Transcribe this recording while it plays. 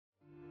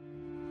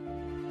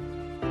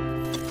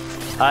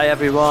Hi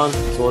everyone,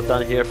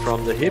 Zoltan here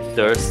from the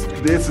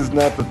HIPTHERs. This is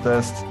not a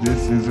test,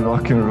 this is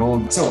rock and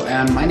roll. So,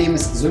 my name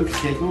is Zülfü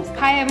Keglu.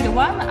 Hi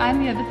everyone,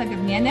 I'm Jovita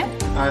Gavniene.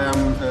 I am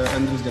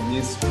Andrus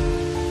Gabnis.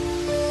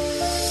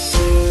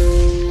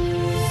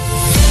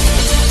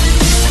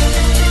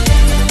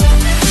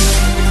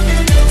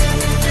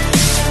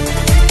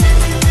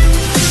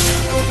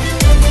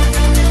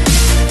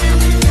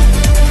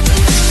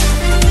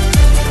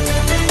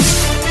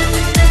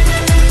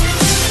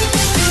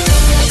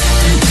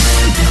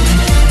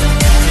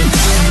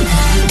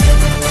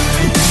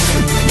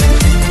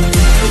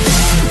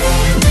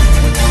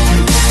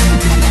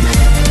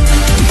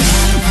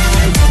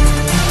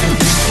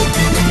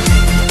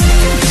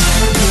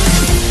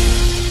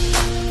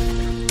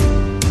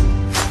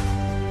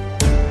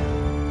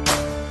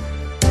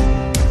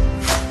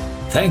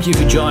 Thank you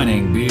for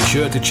joining. Be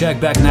sure to check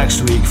back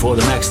next week for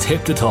the next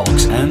HIPTHER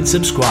Talks and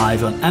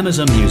subscribe on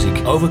Amazon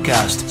Music,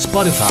 Overcast,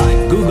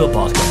 Spotify, Google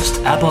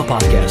Podcast, Apple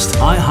Podcast,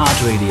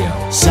 iHeartRadio,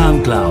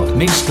 SoundCloud,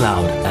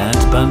 Mixcloud and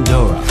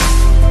Pandora.